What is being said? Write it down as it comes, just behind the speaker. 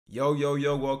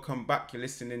Yo, welcome back. You're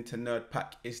listening to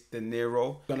NerrdPacck. It's De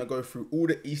Niro. I'm gonna go through all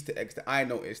the Easter eggs that I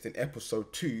noticed in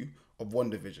episode 2 of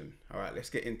Wandavision. Alright, let's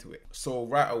get into it. So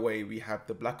right away we have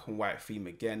the black and white theme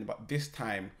again, but this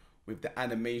time with the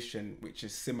animation which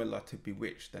is similar to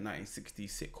Bewitched, the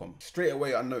 1960s sitcom. Straight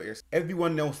away I noticed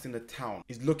everyone else in the town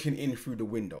is looking in through the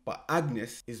window, but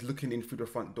Agnes is looking in through the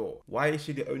front door. Why is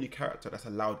she the only character that's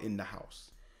allowed in the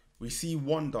house? We see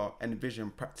Wanda and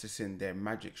Vision practicing their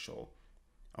magic show,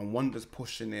 and Wanda's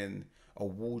pushing in a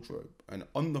wardrobe, and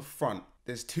on the front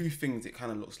there's two things it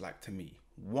kind of looks like to me.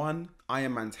 One,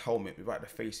 Iron Man's helmet without the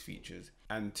face features,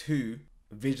 and two,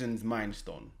 Vision's mind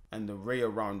stone, and the ray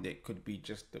around it could be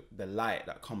just the light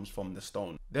that comes from the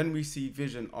stone. Then we see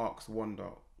Vision asks Wanda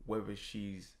whether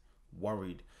she's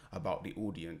worried about the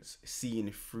audience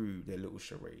seeing through their little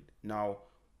charade. Now,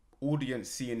 audience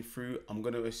seeing through, I'm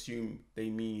going to assume they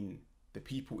mean the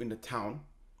people in the town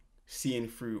seeing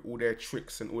through all their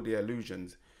tricks and all their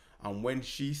illusions. And when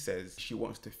she says she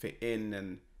wants to fit in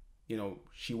and, you know,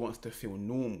 she wants to feel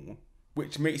normal,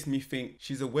 which makes me think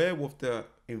she's aware of the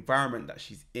environment that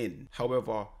she's in.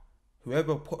 However,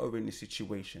 whoever put her in this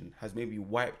situation has maybe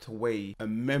wiped away a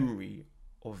memory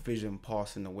of Vision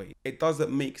passing away. It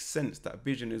doesn't make sense that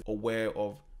Vision is aware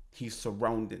of his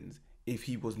surroundings if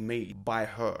he was made by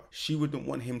her. She wouldn't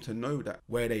want him to know that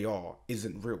where they are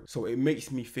isn't real. So it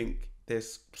makes me think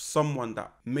there's someone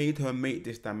that made her make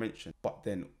this dimension, but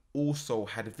then also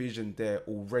had Vision there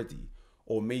already.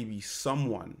 Or maybe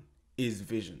someone is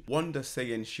Vision. Wanda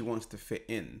saying she wants to fit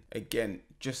in, again,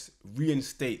 just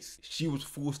reinstates she was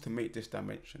forced to make this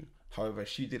dimension. However,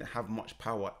 she didn't have much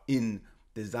power in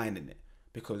designing it,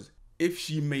 because if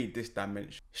she made this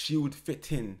dimension, she would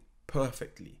fit in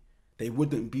perfectly. There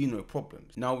wouldn't be no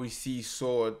problems. Now we see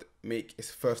S.W.O.R.D make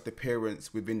its first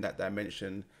appearance within that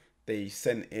dimension. They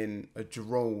sent in a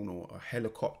drone or a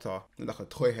helicopter, like a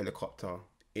toy helicopter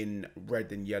in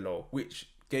red and yellow, which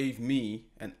gave me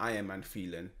an Iron Man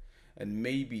feeling. And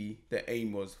maybe the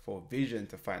aim was for Vision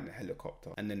to find the helicopter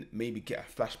and then maybe get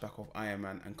a flashback of Iron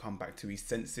Man and come back to his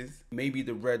senses. Maybe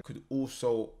the red could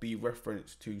also be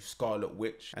reference to Scarlet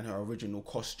Witch and her original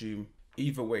costume.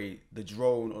 Either way, the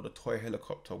drone or the toy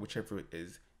helicopter, whichever it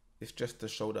is, it's just to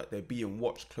show that they're being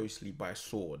watched closely by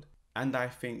S.W.O.R.D. And I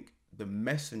think the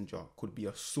messenger could be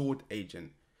a S.W.O.R.D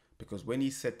agent, because when he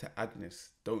said to Agnes,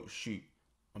 "Don't shoot,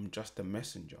 I'm just a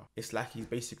messenger," it's like he's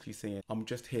basically saying, I'm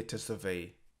just here to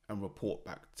survey and report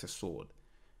back to S.W.O.R.D.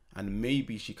 And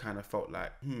maybe she kind of felt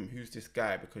like, who's this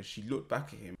guy? Because she looked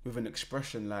back at him with an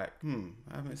expression like,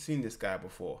 I haven't seen this guy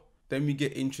before. Then we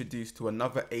get introduced to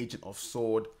another agent of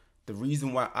S.W.O.R.D. The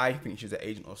reason why I think she's an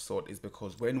agent of S.W.O.R.D is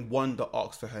because when Wanda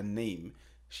asked for her name,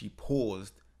 she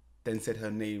paused, then said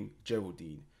her name,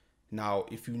 Geraldine. Now,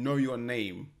 if you know your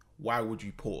name, why would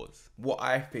you pause? What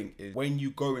I think is, when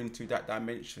you go into that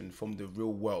dimension from the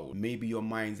real world, maybe your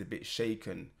mind's a bit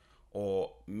shaken,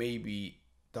 or maybe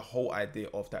the whole idea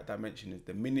of that dimension is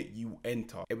the minute you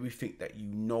enter, everything that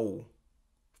you know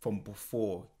from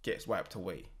before gets wiped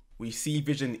away. We see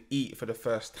Vision eat for the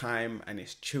first time and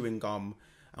it's chewing gum,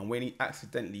 and when he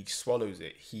accidentally swallows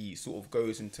it, he sort of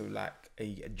goes into like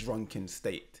a drunken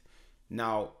state.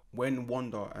 Now, when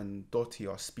Wanda and Dottie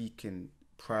are speaking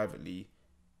privately,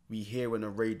 we hear on the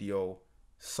radio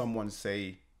someone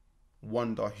say,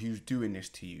 "Wanda, who's doing this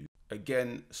to you?"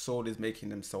 Again, S.W.O.R.D is making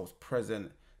themselves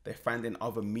present. They're finding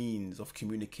other means of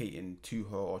communicating to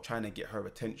her or trying to get her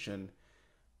attention.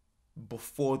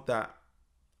 Before that,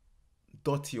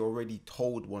 Dottie already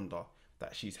told Wanda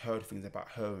that she's heard things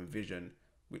about her and Vision,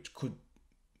 which could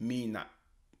mean that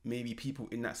maybe people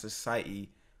in that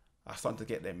society are starting to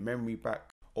get their memory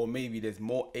back, or maybe there's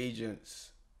more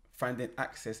agents finding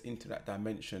access into that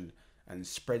dimension and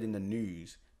spreading the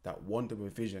news that Wanda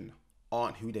and Vision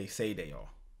aren't who they say they are.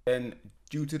 Then,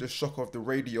 due to the shock of the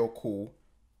radio call,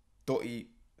 Dottie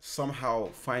somehow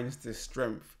finds the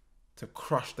strength to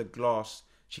crush the glass.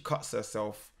 She cuts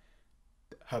herself,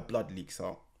 her blood leaks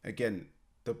out. Again,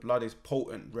 the blood is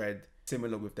potent red,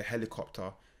 similar with the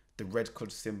helicopter. The red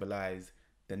could symbolize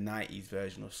the 90s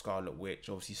version of Scarlet Witch,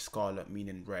 obviously Scarlet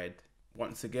meaning red.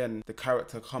 Once again, the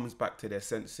character comes back to their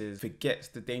senses, forgets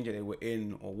the danger they were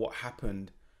in or what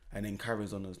happened, and then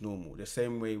carries on as normal. The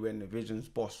same way when the Vision's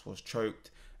boss was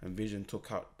choked and Vision took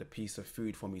out the piece of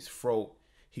food from his throat,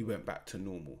 he went back to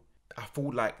normal. I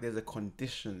feel like there's a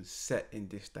condition set in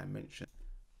this dimension.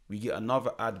 We get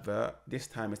another advert. This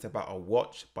time it's about a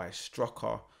watch by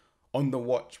Strucker. On the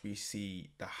watch we see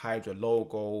the Hydra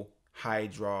logo,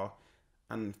 Hydra,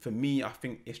 and for me I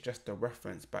think it's just a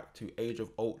reference back to Age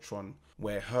of Ultron,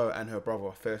 where her and her brother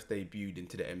first debuted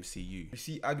into the MCU. We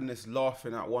see Agnes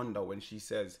laughing at Wanda when she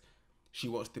says, she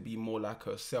wants to be more like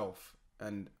herself.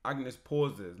 And Agnes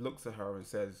pauses, looks at her and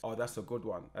says, oh, that's a good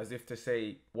one. As if to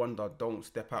say, Wanda, don't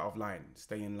step out of line.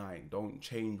 Stay in line. Don't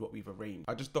change what we've arranged.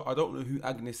 I don't know who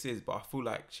Agnes is, but I feel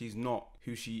like she's not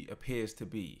who she appears to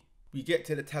be. We get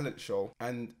to the talent show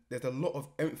and there's a lot of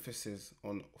emphasis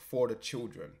on for the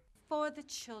children. For the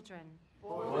children.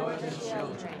 For the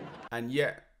children. And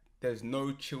yet, there's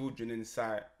no children in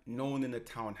sight. No one in the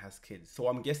town has kids. So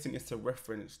I'm guessing it's a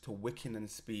reference to Wiccan and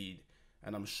Speed.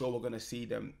 And I'm sure we're going to see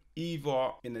them either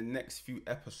in the next few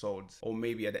episodes or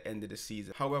maybe at the end of the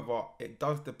season. However, it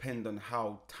does depend on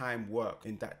how time works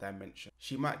in that dimension.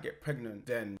 She might get pregnant,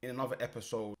 then in another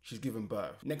episode, she's given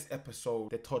birth. Next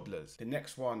episode, they're toddlers. The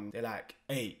next one, they're like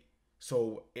 8.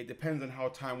 So it depends on how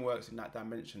time works in that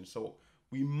dimension. So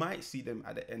we might see them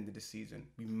at the end of the season.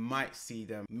 We might see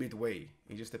them midway.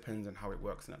 It just depends on how it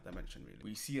works in that dimension, really.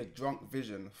 We see a drunk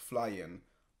Vision fly in,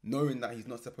 knowing that he's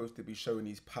not supposed to be showing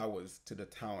his powers to the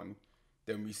town.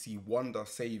 Then we see Wanda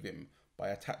save him by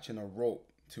attaching a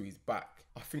rope to his back.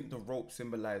 I think the rope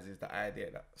symbolizes the idea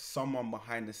that someone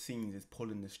behind the scenes is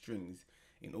pulling the strings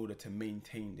in order to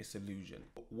maintain this illusion.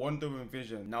 Wanda and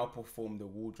Vision now perform the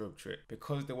wardrobe trick.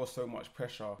 Because there was so much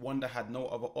pressure, Wanda had no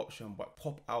other option but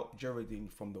pop out Geraldine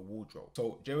from the wardrobe.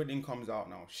 So Geraldine comes out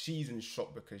now. She's in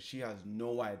shock because she has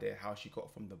no idea how she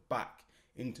got from the back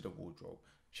into the wardrobe.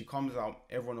 She comes out,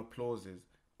 everyone applauses,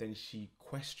 then she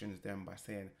questions them by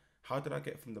saying, how did I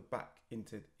get from the back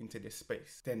into this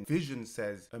space? Then Vision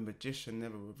says, a magician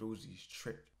never reveals his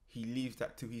trick. He leaves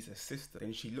that to his assistant.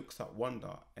 Then she looks at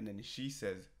Wanda and then she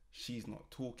says, she's not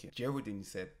talking. Geraldine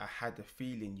said, I had a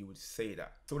feeling you would say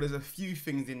that. So there's a few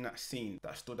things in that scene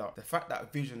that stood out. The fact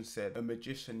that Vision said, a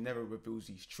magician never reveals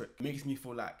his trick, makes me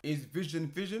feel like, is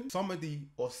Vision? Somebody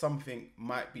or something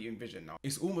might be in Vision now.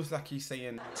 It's almost like he's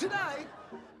saying, today,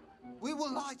 we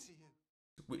will lie to you.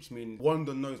 Which means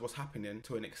Wanda knows what's happening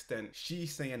to an extent.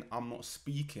 She's saying, I'm not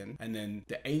speaking. And then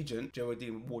the agent,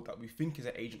 Geraldine Ward, that we think is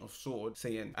an agent of S.W.O.R.D,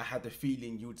 saying, I had the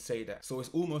feeling you would say that. So it's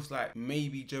almost like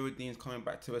maybe Geraldine's coming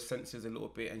back to her senses a little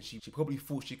bit and she probably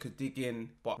thought she could dig in,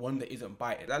 but Wanda isn't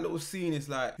biting. That little scene is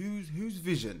like, who's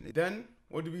Vision? Then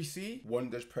what do we see?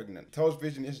 Wanda's pregnant. Tells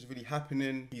Vision this is really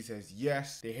happening. He says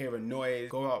yes. They hear a noise,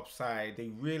 go outside. They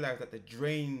realize that the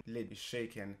drain lid is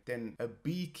shaking. Then a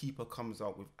beekeeper comes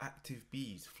out with active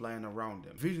bees flying around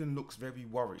him. Vision looks very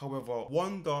worried. However,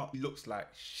 Wanda looks like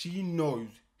she knows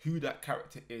who that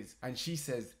character is. And she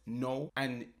says no.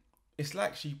 And it's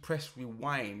like she pressed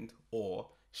rewind or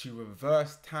she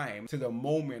reversed time to the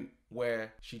moment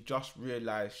where she just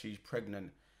realized she's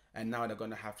pregnant. And now they're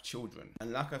going to have children.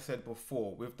 And like I said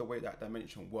before, with the way that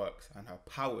dimension works and her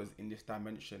powers in this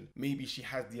dimension, maybe she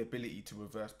has the ability to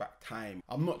reverse back time.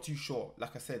 I'm not too sure.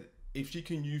 Like I said, if she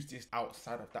can use this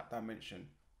outside of that dimension,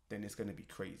 then it's going to be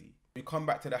crazy. We come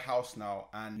back to the house now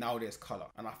and now there's color.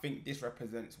 And I think this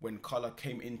represents when color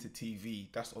came into TV.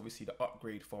 That's obviously the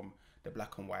upgrade from the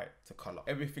black and white to color.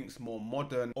 Everything's more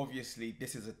modern. Obviously,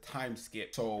 this is a time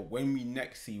skip. So when we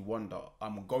next see Wanda,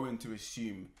 I'm going to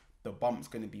assume the bump's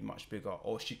going to be much bigger,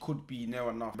 or she could be near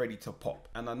enough ready to pop.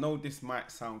 And I know this might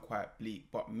sound quite bleak,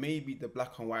 but maybe the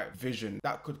black and white Vision,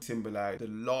 that could symbolize the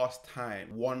last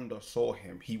time Wanda saw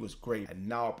him, he was great. And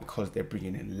now because they're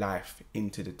bringing in life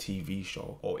into the TV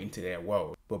show or into their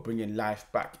world, we're bringing life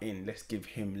back in. Let's give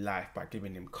him life by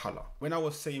giving him color. When I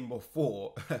was saying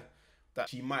before that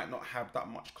she might not have that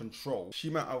much control,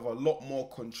 she might have a lot more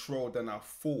control than I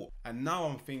thought. And now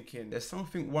I'm thinking there's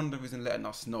something Wanda isn't letting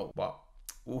us know, but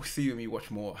we'll see when we watch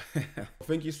more.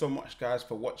 Thank you so much, guys,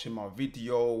 for watching my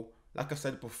video. Like I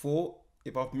said before,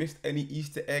 if I've missed any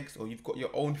Easter eggs or you've got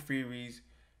your own theories,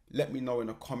 let me know in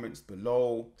the comments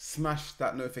below. Smash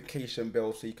that notification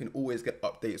bell so you can always get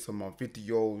updates on my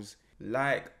videos.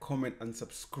 Like, comment and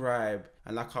subscribe.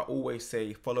 And like I always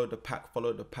say, follow the pack.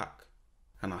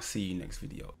 And I'll see you next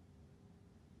video.